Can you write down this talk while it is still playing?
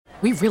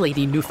We really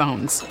need new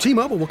phones.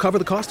 T-Mobile will cover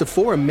the cost of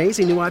 4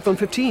 amazing new iPhone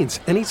 15s,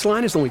 and each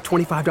line is only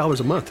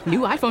 $25 a month. New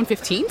iPhone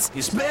 15s?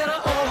 It's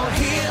better over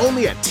here.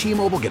 Only at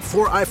T-Mobile, get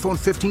 4 iPhone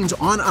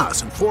 15s on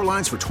us and 4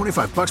 lines for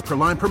 $25 per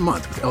line per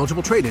month with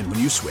eligible trade-in when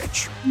you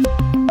switch.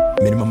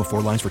 Minimum of 4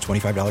 lines for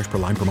 $25 per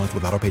line per month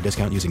with autopay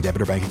discount using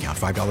debit or bank account.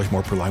 $5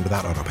 more per line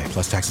without autopay,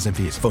 plus taxes and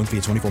fees. Phone fee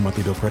at 24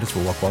 monthly bill credits for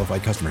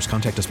well-qualified customers.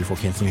 Contact us before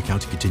canceling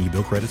account to continue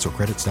bill credits or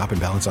credit stop and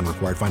balance on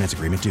required finance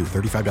agreement due.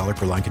 $35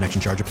 per line connection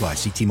charge applies.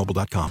 See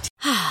T-Mobile.com.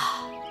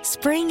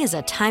 Spring is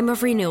a time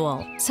of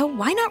renewal, so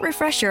why not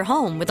refresh your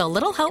home with a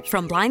little help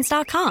from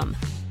Blinds.com?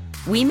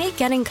 We make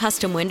getting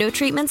custom window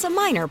treatments a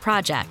minor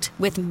project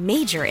with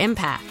major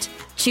impact.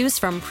 Choose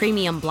from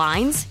premium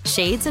blinds,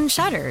 shades, and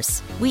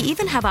shutters. We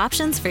even have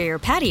options for your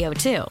patio,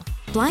 too.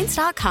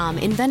 Blinds.com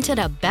invented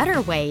a better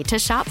way to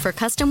shop for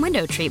custom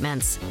window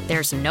treatments.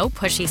 There's no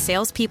pushy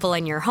salespeople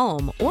in your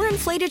home or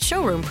inflated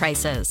showroom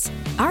prices.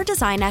 Our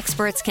design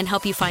experts can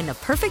help you find the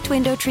perfect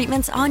window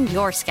treatments on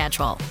your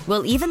schedule.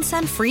 We'll even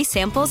send free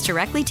samples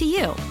directly to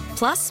you.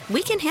 Plus,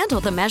 we can handle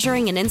the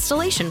measuring and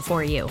installation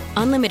for you.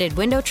 Unlimited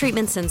window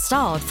treatments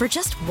installed for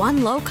just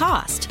one low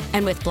cost.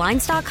 And with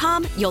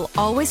Blinds.com, you'll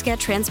always get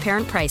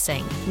transparent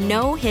pricing.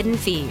 No hidden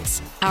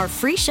fees. Our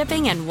free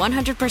shipping and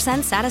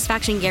 100%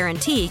 satisfaction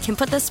guarantee can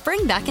put the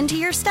spring back into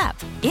your step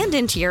and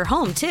into your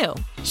home, too.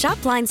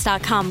 Shop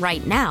Blinds.com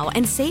right now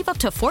and save up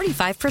to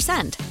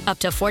 45%. Up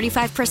to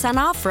 45%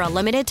 off for a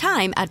limited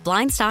time at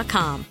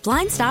Blinds.com.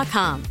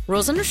 Blinds.com.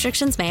 Rules and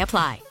restrictions may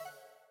apply.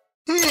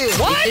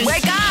 What?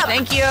 Wake up!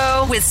 Thank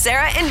you. With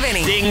Sarah and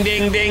Vinny. Ding,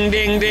 ding, ding,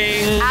 ding,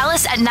 ding.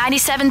 Alice at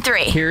 97.3.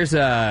 Here's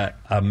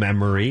a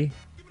memory.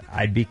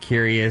 I'd be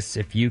curious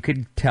if you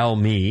could tell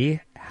me,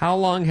 how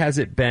long has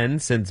it been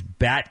since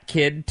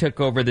Batkid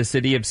took over the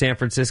city of San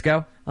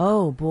Francisco?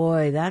 Oh,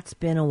 boy, that's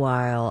been a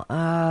while.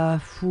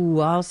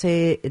 I'll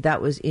say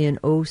that was in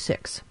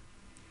 2006.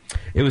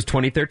 It was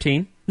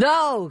 2013.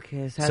 No!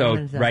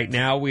 So right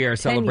now we are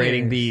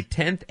celebrating the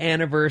 10th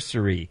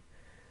anniversary.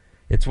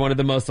 It's one of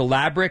the most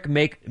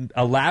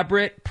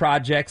elaborate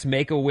projects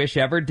Make-A-Wish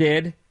ever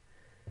did.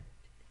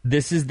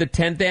 This is the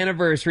 10th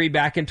anniversary.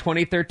 Back in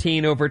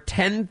 2013, over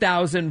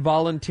 10,000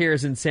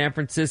 volunteers in San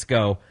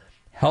Francisco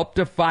helped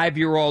a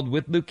 5-year-old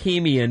with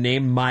leukemia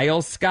named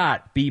Miles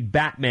Scott be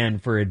Batman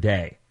for a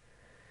day.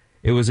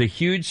 It was a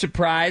huge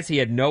surprise. He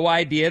had no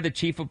idea. The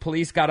chief of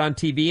police got on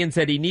TV and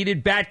said he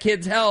needed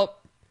Batkid's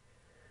help.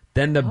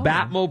 Then the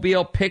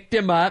Batmobile picked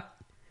him up.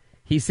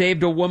 He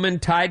saved a woman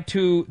tied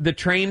to the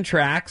train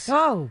tracks,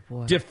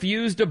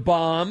 defused a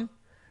bomb,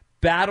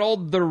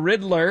 battled the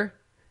Riddler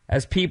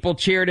as people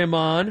cheered him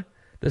on.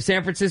 The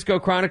San Francisco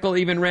Chronicle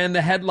even ran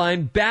the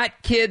headline,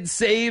 Batkid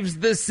Saves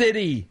the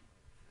City.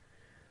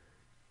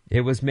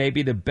 It was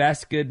maybe the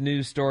best good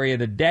news story of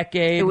the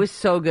decade. It was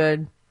so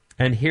good.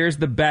 And here's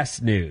the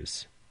best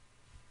news.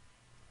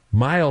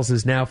 Miles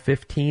is now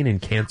 15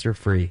 and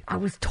cancer-free. I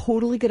was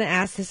totally going to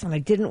ask this, and I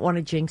didn't want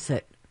to jinx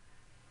it.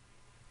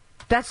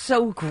 That's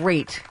so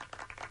great.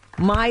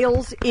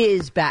 Miles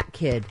is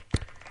Batkid.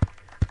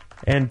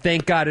 And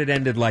thank God it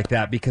ended like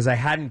that, because I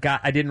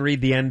didn't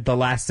read the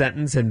last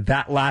sentence, and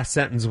that last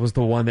sentence was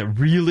the one that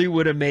really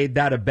would have made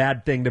that a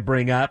bad thing to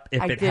bring up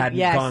if it hadn't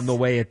gone the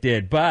way it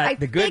did. But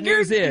the good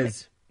news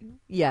is,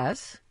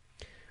 yes,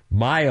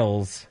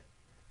 Miles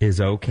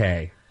is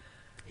okay.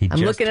 I'm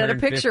looking at a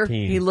picture.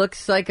 15. He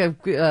looks like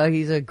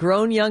he's a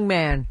grown young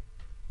man.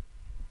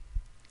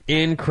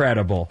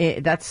 Incredible.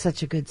 That's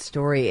such a good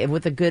story, and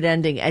with a good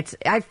ending.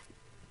 I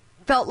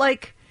felt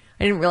like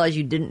I didn't realize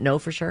you didn't know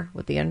for sure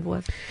what the end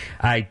was.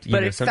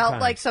 It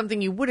felt like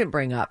something you wouldn't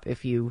bring up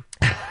if you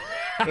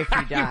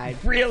died.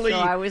 Really? So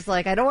I was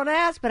like, I don't want to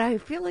ask, but I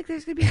feel like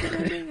there's going to be a good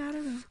ending. I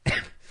don't know.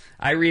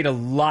 I read a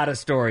lot of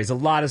stories. A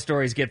lot of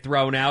stories get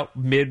thrown out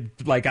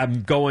like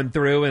I'm going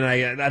through,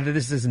 and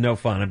this is no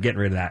fun. I'm getting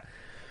rid of that.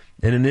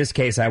 And in this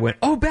case, I went,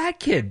 oh,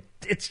 Batkid.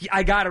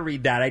 I got to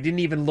read that. I didn't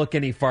even look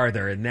any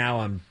farther, and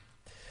now I'm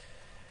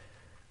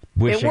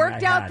wishing it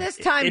worked out this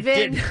time,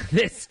 Vin. It did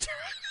this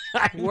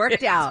time.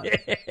 Worked out.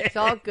 It's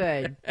all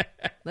good.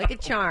 Like a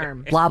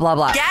charm. Blah, blah,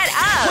 blah. Get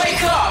up.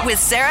 Wake up. With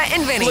Sarah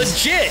and Vinny.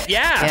 Legit,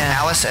 yeah.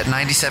 Alice at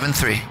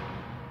 97.3.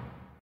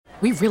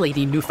 We really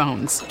need new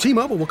phones.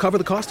 T-Mobile will cover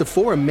the cost of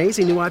 4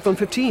 amazing new iPhone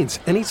 15s,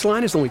 and each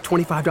line is only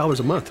 $25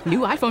 a month. New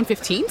iPhone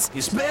 15s?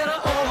 It's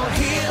better over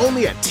here.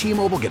 Only at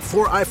T-Mobile, get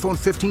 4 iPhone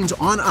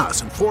 15s on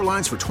us and 4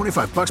 lines for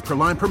 $25 per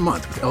line per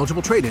month with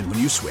eligible trade-in when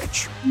you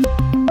switch.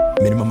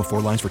 Minimum of 4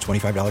 lines for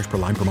 $25 per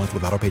line per month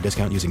with autopay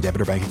discount using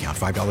debit or bank account.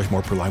 $5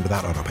 more per line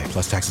without autopay,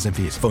 plus taxes and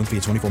fees. Phone fee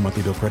at 24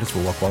 monthly bill credits for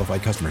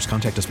well-qualified customers.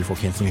 Contact us before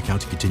canceling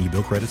account to continue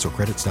bill credits or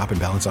credit stop and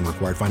balance on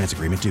required finance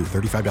agreement due.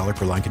 $35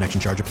 per line connection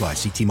charge applies.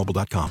 See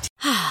T-Mobile.com.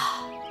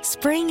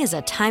 Spring is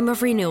a time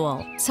of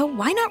renewal, so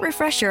why not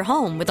refresh your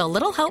home with a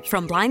little help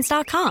from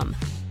Blinds.com?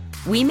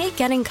 We make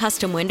getting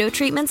custom window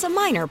treatments a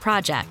minor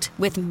project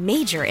with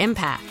major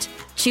impact.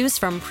 Choose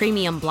from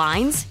premium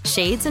blinds,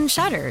 shades, and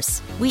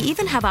shutters. We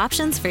even have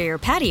options for your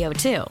patio,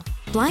 too.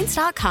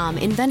 Blinds.com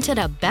invented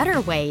a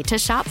better way to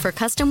shop for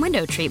custom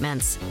window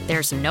treatments.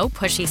 There's no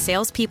pushy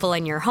salespeople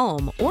in your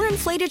home or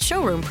inflated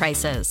showroom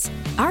prices.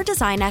 Our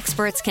design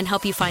experts can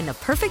help you find the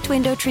perfect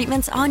window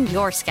treatments on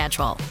your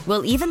schedule.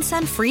 We'll even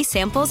send free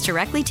samples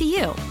directly to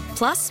you.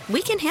 Plus,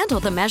 we can handle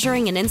the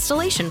measuring and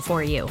installation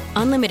for you.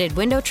 Unlimited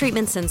window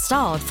treatments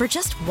installed for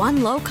just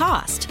one low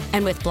cost.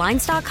 And with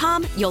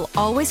Blinds.com, you'll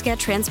always get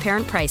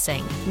transparent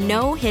pricing.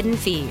 No hidden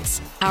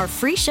fees. Our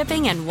free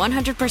shipping and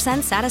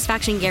 100%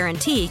 satisfaction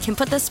guarantee can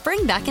put the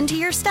spring back into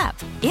your step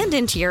and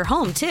into your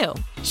home, too.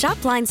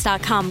 Shop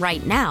Blinds.com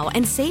right now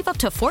and save up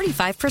to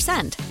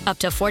 45%. Up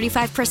to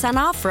 45%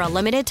 off for a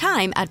limited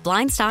time at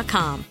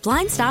Blinds.com.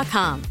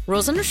 Blinds.com.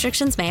 Rules and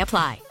restrictions may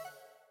apply.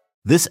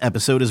 This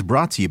episode is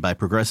brought to you by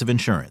Progressive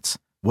Insurance.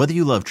 Whether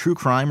you love true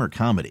crime or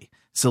comedy,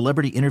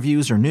 celebrity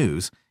interviews or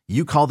news,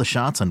 you call the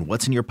shots on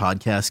what's in your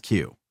podcast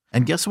queue.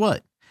 And guess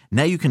what?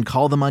 Now you can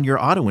call them on your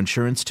auto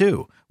insurance,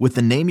 too, with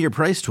the Name Your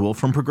Price tool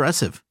from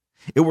Progressive.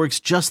 It works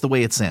just the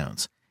way it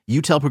sounds.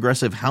 You tell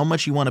Progressive how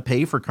much you want to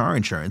pay for car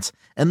insurance,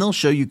 and they'll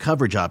show you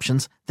coverage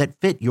options that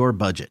fit your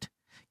budget.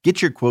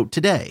 Get your quote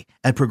today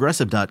at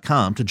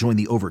Progressive.com to join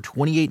the over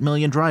 28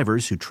 million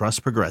drivers who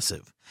trust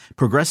Progressive.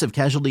 Progressive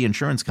Casualty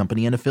Insurance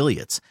Company and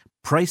Affiliates.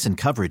 Price and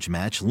coverage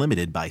match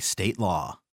limited by state law.